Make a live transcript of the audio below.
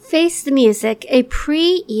Face the Music, a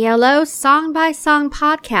pre-ELO song-by-song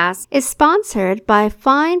podcast, is sponsored by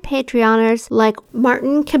fine Patreoners like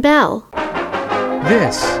Martin Cabell.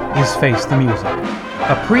 This is Face the Music,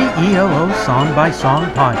 a pre-ELO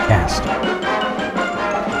song-by-song podcast.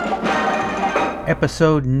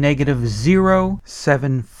 Episode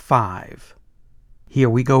 -075. Here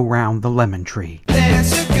we go round the lemon tree.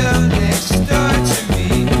 There's a girl next door to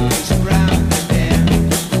me who's brown and bare,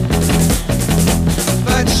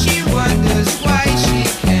 but she wonders why she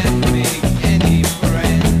can't make any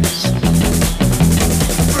friends.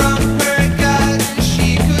 From her garden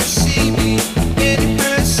she could see me in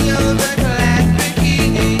her silver-clad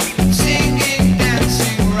bikini, singing,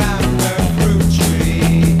 dancing round her fruit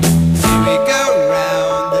tree. Here we go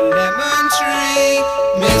round the lemon tree,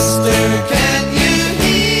 Mr. Can you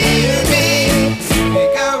hear me? Here we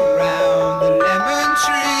go round the lemon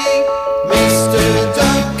tree, Mr.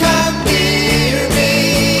 Don't come near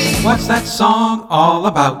me. What's that song all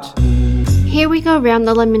about? Here We Go Round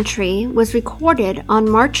the Lemon Tree was recorded on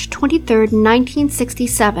March 23,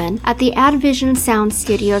 1967 at the Advision Sound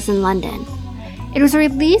Studios in London. It was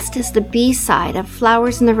released as the B-side of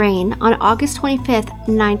Flowers in the Rain on August 25,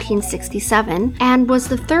 1967, and was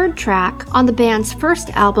the third track on the band's first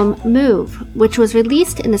album, Move, which was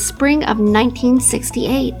released in the spring of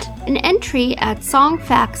 1968. An entry at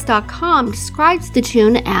songfacts.com describes the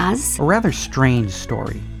tune as A rather strange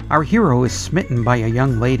story. Our hero is smitten by a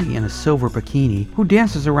young lady in a silver bikini who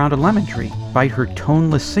dances around a lemon tree. Despite her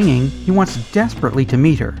toneless singing, he wants desperately to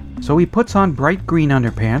meet her. So he puts on bright green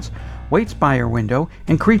underpants, waits by her window,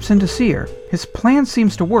 and creeps in to see her. His plan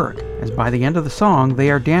seems to work, as by the end of the song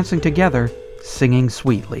they are dancing together, singing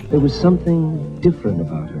sweetly. There was something different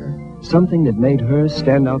about her, something that made her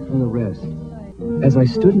stand out from the rest. As I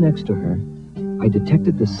stood next to her, I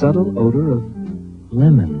detected the subtle odor of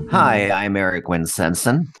lemon. Hi, I'm Eric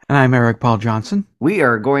Winsenson. And I'm Eric Paul Johnson. We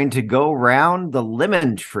are going to go round the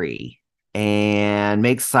lemon tree and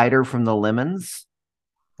make cider from the lemons,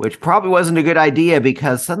 which probably wasn't a good idea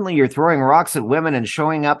because suddenly you're throwing rocks at women and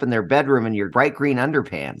showing up in their bedroom in your bright green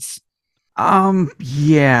underpants.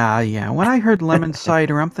 Yeah. When I heard lemon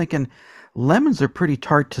cider, I'm thinking lemons are pretty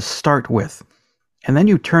tart to start with. And then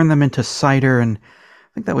you turn them into cider, and I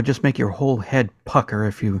think that would just make your whole head pucker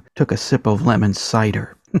if you took a sip of lemon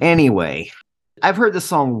cider. Anyway, I've heard the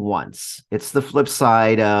song once. It's the flip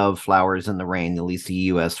side of Flowers in the Rain, at least the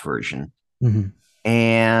US version. Mm-hmm.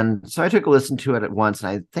 And so I took a listen to it at once, and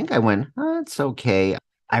I think I went, it's okay.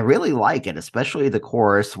 I really like it, especially the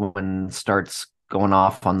chorus when it starts going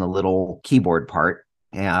off on the little keyboard part.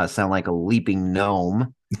 Yeah, sound like a leaping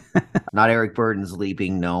gnome. Not Eric Burdon's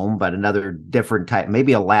leaping gnome, but another different type,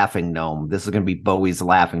 maybe a laughing gnome. This is going to be Bowie's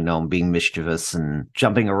laughing gnome being mischievous and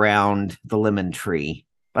jumping around the lemon tree.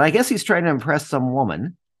 But I guess he's trying to impress some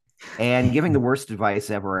woman and giving the worst advice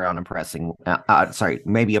ever on impressing.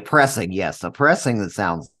 Maybe oppressing. Yes, oppressing, that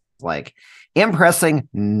sounds like. Impressing,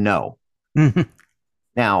 no.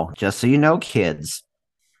 Now, just so you know, kids,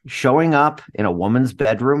 showing up in a woman's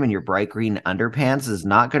bedroom in your bright green underpants is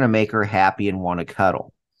not going to make her happy and want to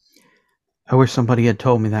cuddle. I wish somebody had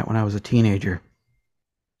told me that when I was a teenager.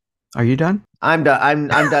 Are you done? I'm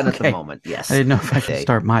done. I'm done Okay. at the moment. Yes. I didn't know if I should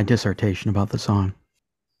start my dissertation about the song.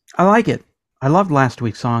 I like it. I loved last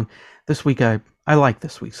week's song. This week, I like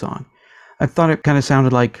this week's song. I thought it kind of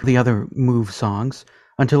sounded like the other Move songs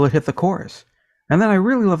until it hit the chorus. And then I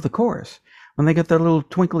really love the chorus when they get their little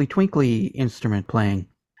twinkly twinkly instrument playing.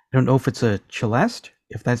 I don't know if it's a celeste,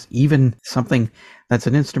 if that's even something that's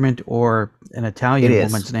an instrument or an Italian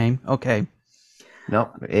woman's name. Okay.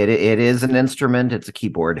 No, it is an instrument. It's a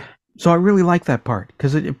keyboard. So I really like that part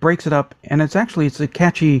because it breaks it up, and it's a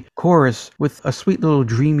catchy chorus with a sweet little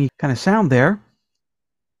dreamy kind of sound there.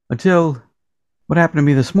 Until what happened to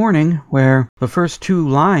me this morning, where the first two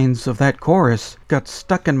lines of that chorus got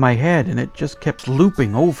stuck in my head, and it just kept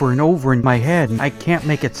looping over and over in my head, and I can't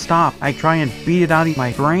make it stop. I try and beat it out of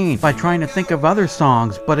my brain by trying to think of other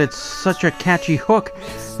songs, but it's such a catchy hook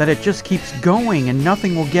that it just keeps going and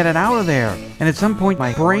nothing will get it out of there. And at some point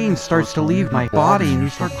my brain starts to leave my body and you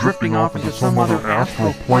start drifting off into some other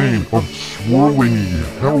astral plane of swirling,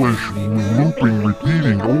 hellish, looping,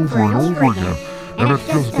 repeating over and over again. And it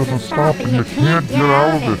just doesn't stop and you can't get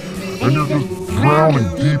out of it. And you're just drowning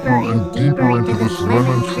deeper and deeper into this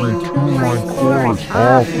lemon tree two-line chorus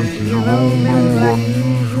off into your own little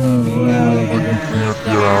unusual world that you can't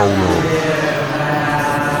get out of.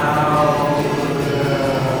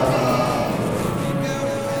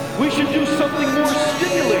 We should do something more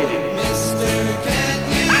stimulating.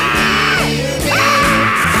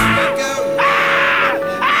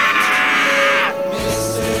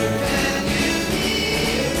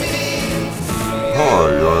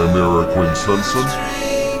 Svensson?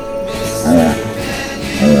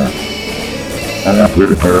 I'm not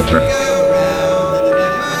paying attention.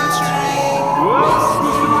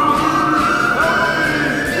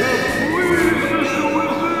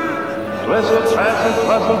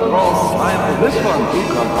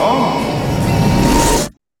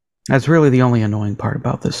 That's really the only annoying part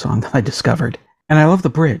about this song that I discovered. And I love the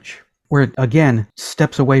bridge, where it, again,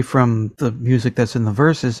 steps away from the music that's in the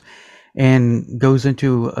verses and goes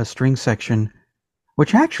into a string section,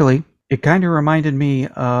 which actually, it kind of reminded me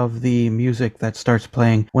of the music that starts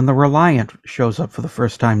playing when the Reliant shows up for the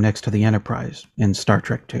first time next to the Enterprise in Star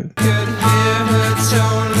Trek II. Could hear her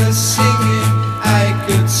toneless singing. I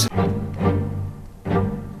could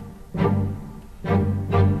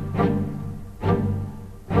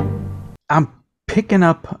I'm picking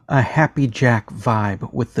up a Happy Jack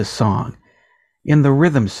vibe with this song. In the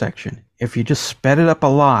rhythm section, if you just sped it up a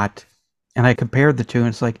lot, and I compared the two, and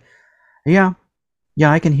it's like, yeah,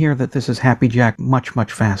 I can hear that this is Happy Jack much,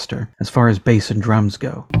 much faster, as far as bass and drums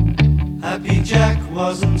go. Happy Jack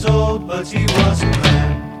wasn't old, but he wasn't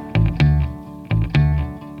bad.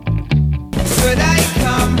 Could I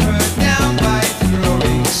calm her down by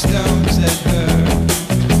throwing stones at her?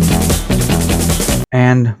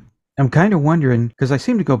 And I'm kind of wondering, because I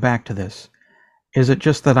seem to go back to this, is it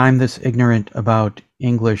just that I'm this ignorant about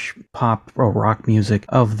English pop or rock music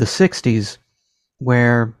of the 60s,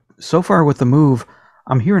 where so far with The Move,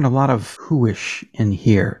 I'm hearing a lot of Who-ish in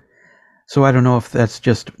here. So I don't know if that's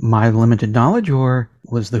just my limited knowledge, or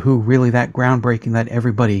was The Who really that groundbreaking that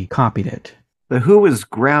everybody copied it? The Who was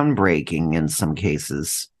groundbreaking in some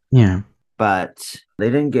cases, Yeah. but they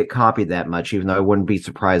didn't get copied that much, even though I wouldn't be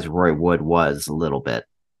surprised Roy Wood was a little bit.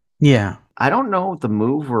 Yeah. I don't know if The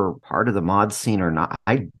Move were part of the mod scene or not.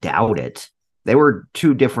 I doubt it. They were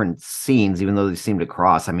two different scenes, even though they seem to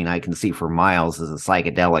cross. I mean, I Can See for Miles is a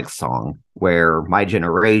psychedelic song where My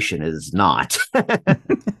Generation is not.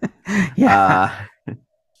 Yeah.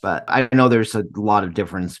 But I know there's a lot of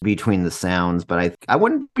difference between the sounds, but I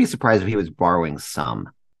wouldn't be surprised if he was borrowing some.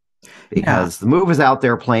 Because The Move is out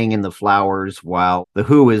there playing in the flowers while The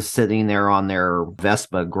Who is sitting there on their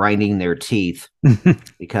Vespa grinding their teeth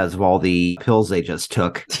because of all the pills they just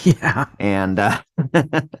took. Yeah. And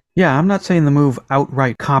Yeah, I'm not saying The Move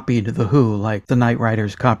outright copied The Who like the Night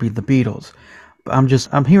Riders copied the Beatles.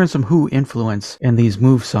 I'm hearing some Who influence in these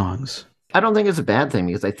Move songs. I don't think it's a bad thing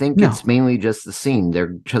because I think No. it's mainly just the scene.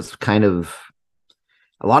 They're just kind of,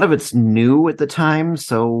 a lot of it's new at the time,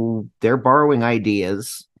 so they're borrowing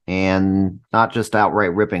ideas and not just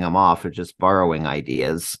outright ripping them off, but just borrowing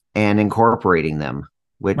ideas and incorporating them,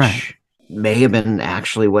 which Right. may have been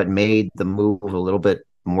actually what made The Move a little bit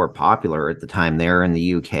more popular at the time there in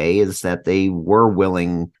the UK, is that they were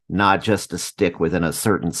willing not just to stick within a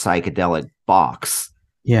certain psychedelic box,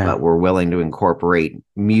 Yeah. but were willing to incorporate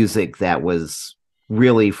music that was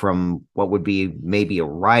really from what would be maybe a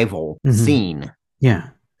rival Mhm. scene. Yeah.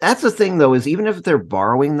 That's the thing, though, is even if they're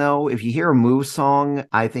borrowing, though, if you hear a Move song,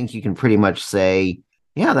 I think you can pretty much say,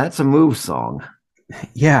 yeah, that's a Move song.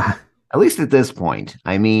 Yeah. At least at this point.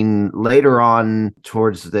 I mean, later on,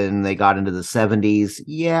 towards then they got into the 70s,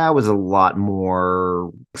 yeah, it was a lot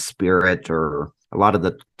more Spirit or a lot of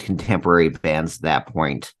the contemporary bands at that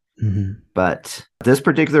point. Mhm. But at this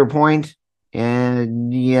particular point,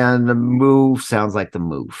 and yeah, The Move sounds like The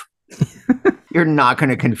Move. You're not going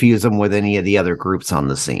to confuse them with any of the other groups on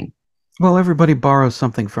the scene. Well, everybody borrows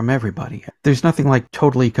something from everybody. There's nothing like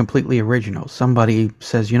totally, completely original. Somebody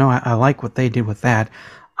says, I like what they did with that.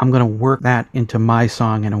 I'm going to work that into my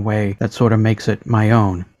song in a way that sort of makes it my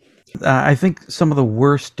own. I think some of the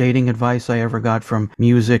worst dating advice I ever got from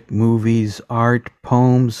music, movies, art,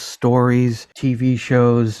 poems, stories, TV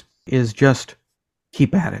shows is just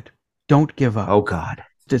keep at it. Don't give up. Oh, God.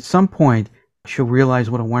 At some point, you'll realize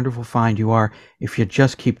what a wonderful find you are if you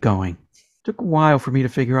just keep going. It took a while for me to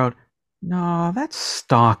figure out, no, that's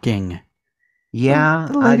stalking. Yeah.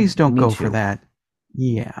 The ladies don't me go too. for that.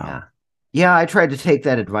 Yeah. Yeah, I tried to take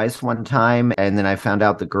that advice one time, and then I found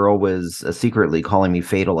out the girl was secretly calling me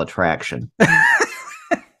Fatal Attraction.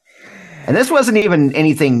 And this wasn't even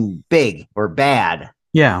anything big or bad.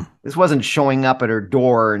 Yeah. This wasn't showing up at her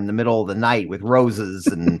door in the middle of the night with roses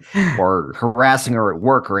and or harassing her at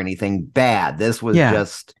work or anything bad. This was Yeah.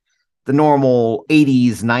 just the normal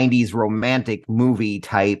 80s, 90s romantic movie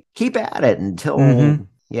type. Keep at it until, Mhm.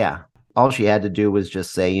 yeah. All she had to do was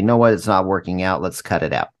just say, you know what, it's not working out. Let's cut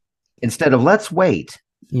it out. Instead of let's wait.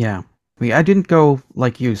 Yeah. I didn't go,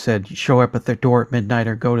 like you said, show up at their door at midnight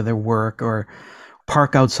or go to their work or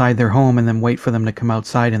park outside their home and then wait for them to come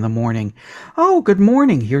outside in the morning. Oh, good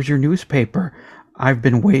morning. Here's your newspaper. I've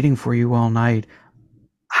been waiting for you all night.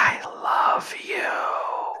 I love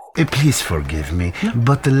you. Please forgive me,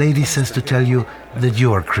 but the lady says to tell you that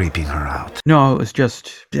you're creeping her out. No, it was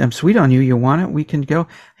just, I'm sweet on you. You want it? We can go.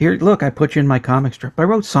 Here, look, I put you in my comic strip. I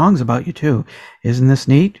wrote songs about you, too. Isn't this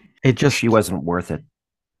neat? It just... She wasn't worth it.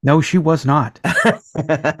 No, she was not.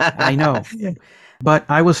 I know. But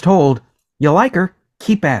I was told, you like her,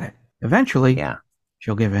 keep at it. Eventually,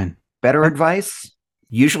 she'll give in. Better advice?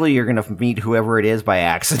 Usually you're going to meet whoever it is by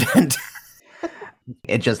accident.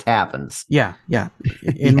 It just happens. Yeah.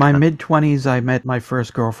 In my mid-20s, I met my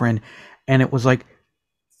first girlfriend, and it was like,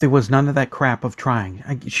 there was none of that crap of trying.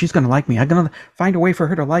 She's going to like me. I'm going to find a way for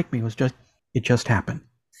her to like me. It just happened.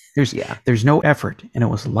 There's no effort. And it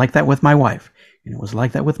was like that with my wife. And it was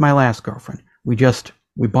like that with my last girlfriend. We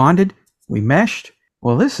bonded, we meshed.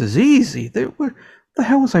 Well, this is easy. What the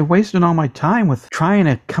hell was I wasting all my time with trying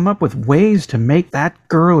to come up with ways to make that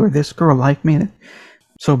girl or this girl like me?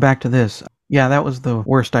 So back to this. Yeah, that was the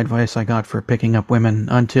worst advice I got for picking up women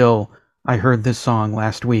until I heard this song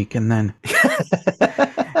last week. And then,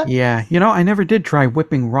 yeah, I never did try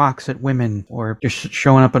whipping rocks at women or just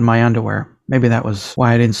showing up in my underwear. Maybe that was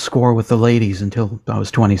why I didn't score with the ladies until I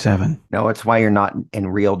was 27. No, it's why you're not in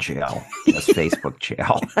real jail, just Facebook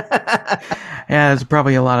jail. Yeah, there's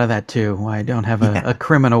probably a lot of that too. I don't have a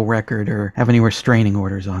criminal record or have any restraining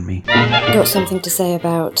orders on me. Got something to say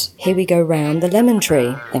about Here We Go Round the Lemon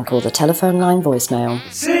Tree? Then call the telephone line voicemail.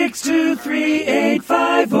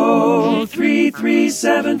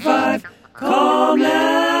 623-850-3375. Call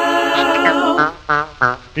now.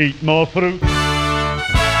 Eat more fruit.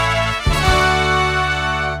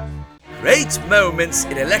 Great moments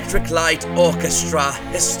in Electric Light Orchestra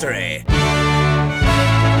history.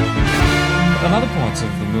 Another part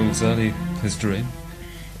of the Moves' early history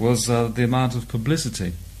was the amount of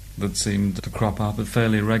publicity that seemed to crop up at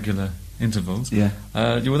fairly regular intervals. Yeah.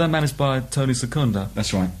 You were then managed by Tony Secunda.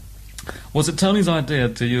 That's right. Was it Tony's idea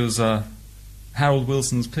to use Harold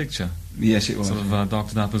Wilson's picture? Yes, it was. Sort of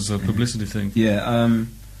doctored up as a publicity thing. Yeah.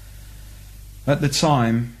 At the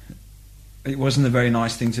time, it wasn't a very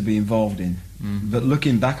nice thing to be involved in. But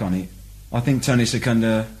looking back on it, I think Tony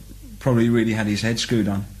Secunda probably really had his head screwed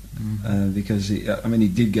on. Because he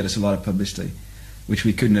did get us a lot of publicity, which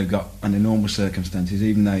we couldn't have got under normal circumstances,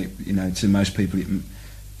 even though, to most people it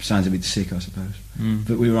sounds a bit sick, I suppose.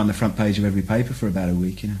 But we were on the front page of every paper for about a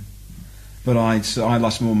week, But I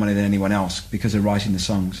lost more money than anyone else because of writing the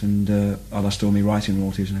songs, and I lost all my writing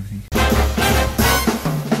royalties and everything.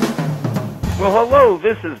 Well, hello,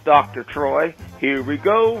 this is Dr. Troy. Here we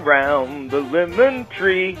go round the lemon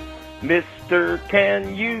tree. Mister,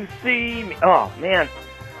 can you see me? Oh, man.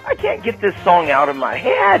 I can't get this song out of my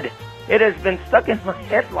head. It has been stuck in my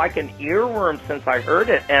head like an earworm since I heard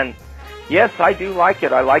it. And yes, I do like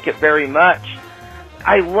it. I like it very much.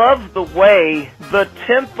 I love the way the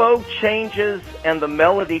tempo changes and the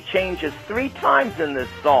melody changes 3 times in this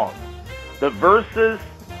song. The verses,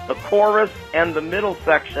 the chorus, and the middle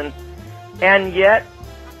section. And yet,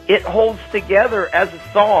 it holds together as a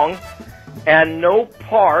song. And no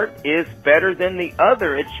part is better than the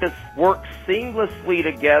other. It just works seamlessly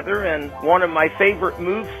together, and one of my favorite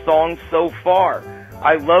Move songs so far.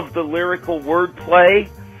 I love the lyrical wordplay.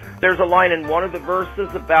 There's a line in one of the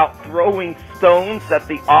verses about throwing stones at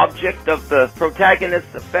the object of the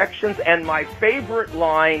protagonist's affections, and my favorite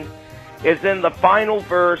line is in the final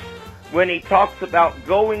verse when he talks about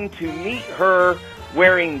going to meet her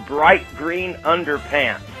wearing bright green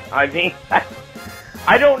underpants. I mean,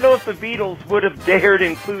 I don't know if the Beatles would have dared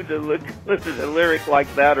include a lyric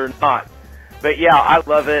like that or not. But yeah, I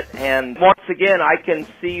love it. And once again, I can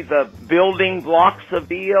see the building blocks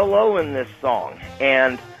of ELO in this song.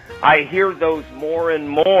 And I hear those more and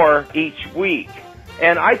more each week.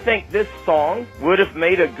 And I think this song would have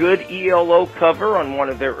made a good ELO cover on one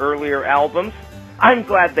of their earlier albums. I'm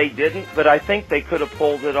glad they didn't, but I think they could have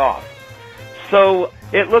pulled it off. So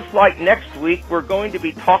it looks like next week we're going to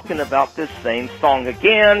be talking about this same song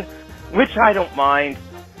again, which I don't mind,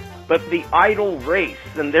 but the Idol Race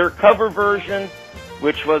and their cover version,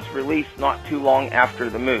 which was released not too long after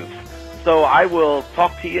the Moves. So I will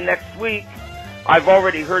talk to you next week. I've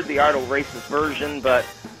already heard the Idol Race's version, but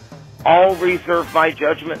I'll reserve my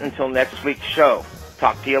judgment until next week's show.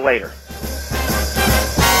 Talk to you later.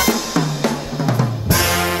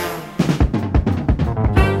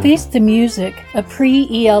 Face the Music, a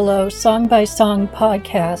pre-ELO song-by-song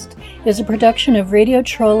podcast, is a production of Radio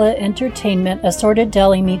Trolla Entertainment, Assorted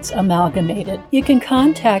Deli Meats Amalgamated. You can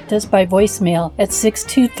contact us by voicemail at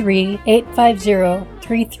 623-850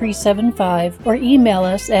 888-3375 or email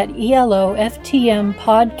us at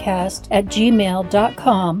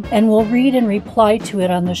eloftmpodcast@gmail.com and we'll read and reply to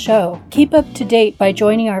it on the show. Keep up to date by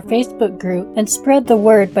joining our Facebook group and spread the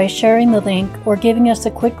word by sharing the link or giving us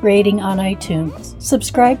a quick rating on iTunes.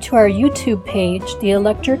 Subscribe to our YouTube page, the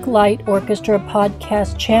Electric Light Orchestra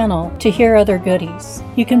Podcast channel, to hear other goodies.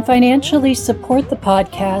 You can financially support the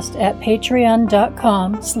podcast at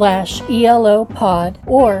patreon.com/ELOpod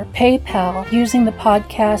or PayPal using the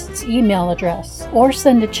podcast's email address, or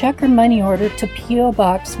send a check or money order to P.O.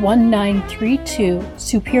 Box 1932,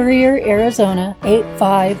 Superior, Arizona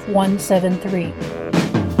 85173.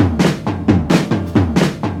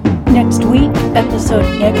 Next week, episode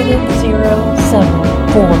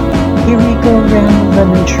 -074. Here we go round the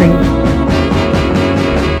lemon tree.